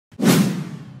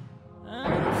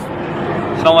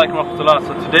Assalamu alaikum warahmatullah.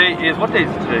 So today is, what day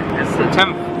is it today? It's the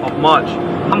 10th of March.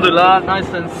 Alhamdulillah, nice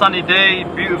and sunny day,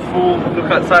 beautiful. Look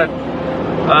outside,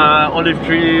 olive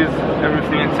trees,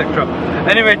 everything, etc.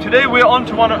 Anyway, today we're on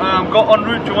to got en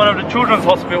route to one of the children's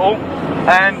hospital,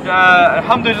 and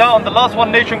alhamdulillah, on the last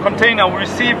One Nation container we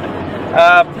received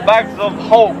bags of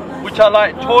hope, which are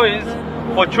like toys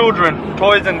for children,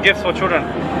 toys and gifts for children.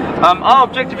 Our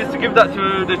objective is to give that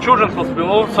to the children's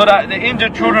hospital, so that the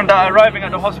injured children that are arriving at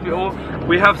the hospital,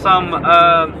 we have something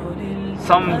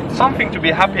to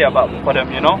be happy about for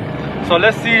them, you know. So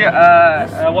let's see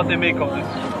what they make of this.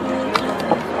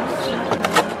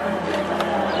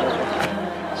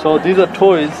 So these are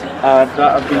toys that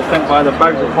have been sent by the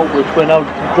bags of hope, which we're now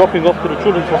dropping off to the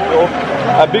children's hospital.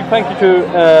 A big thank you to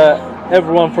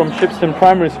everyone from Shipston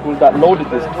Primary School that loaded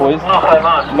these toys.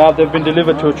 Now they've been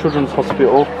delivered to a children's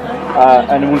hospital,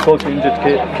 and it will go to injured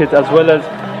kids, as well as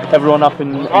everyone up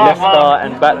in Leicester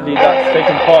and Batley that's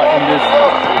taken part in this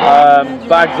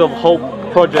Bags of Hope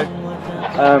project.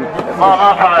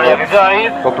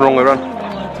 What's wrong with run?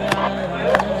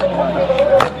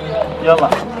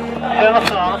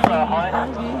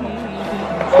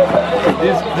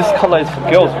 This colour is for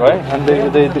girls, right? And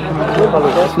they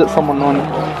just let someone know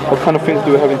what kind of things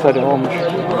do we have inside the home.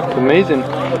 It's amazing.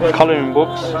 Colouring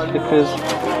books, stickers.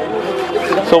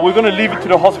 So we're going to leave it to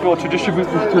the hospital to distribute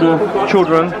this to the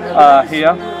children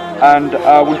here, and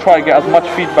we'll try to get as much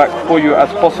feedback for you as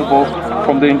possible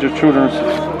from the injured children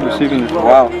receiving this.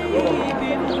 Wow,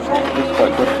 this is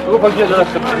quite good.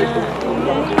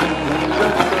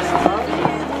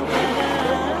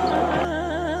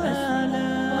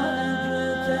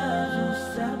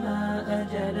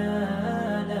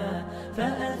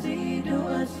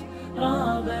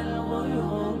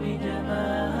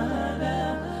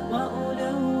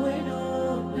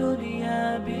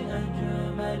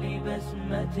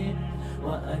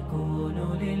 وأكون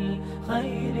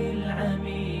للخير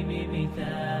العميم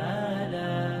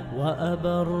مثالا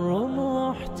وأبر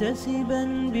محتسبا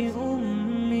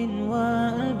بأم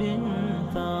وأب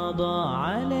فاض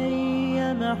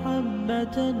علي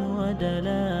محبة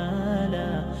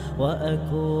ودلالا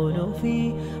وأكون في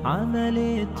عمل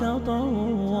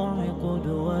التطوع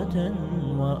قدوة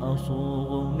وأصوغ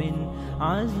من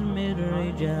عزم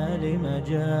الرجال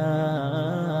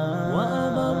مجال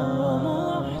وأبر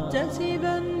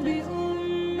محتسبا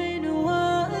بأم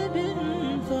وأب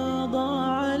فاض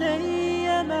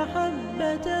علي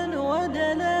محبة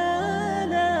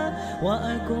ودلالا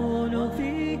وأكون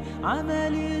في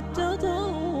عمل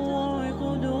التطوع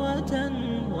قدوة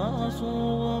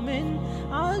وأصوغ من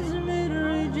عزم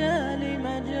الرجال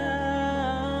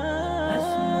مجال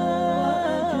أسمو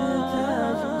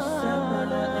وأجتاز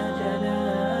السماء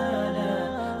جلالا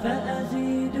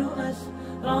فأزيد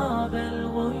أسراب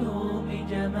الغيوم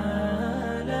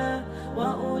جمالا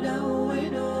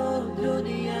وألون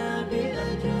الدنيا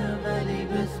بأجمل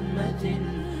بسمة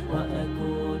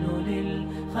وأكون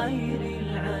للخير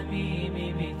العميم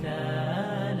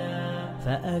مثالا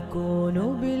فأكون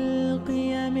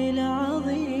بالقيم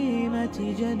العظيمة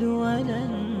جدولا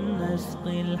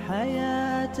نسقي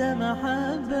الحياة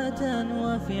محبة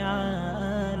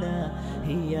وفعالا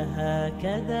هي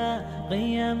هكذا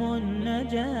قيم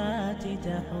النجاة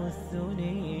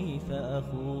تحثني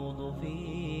فأخوض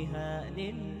فيها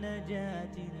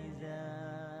للنجاة نزالا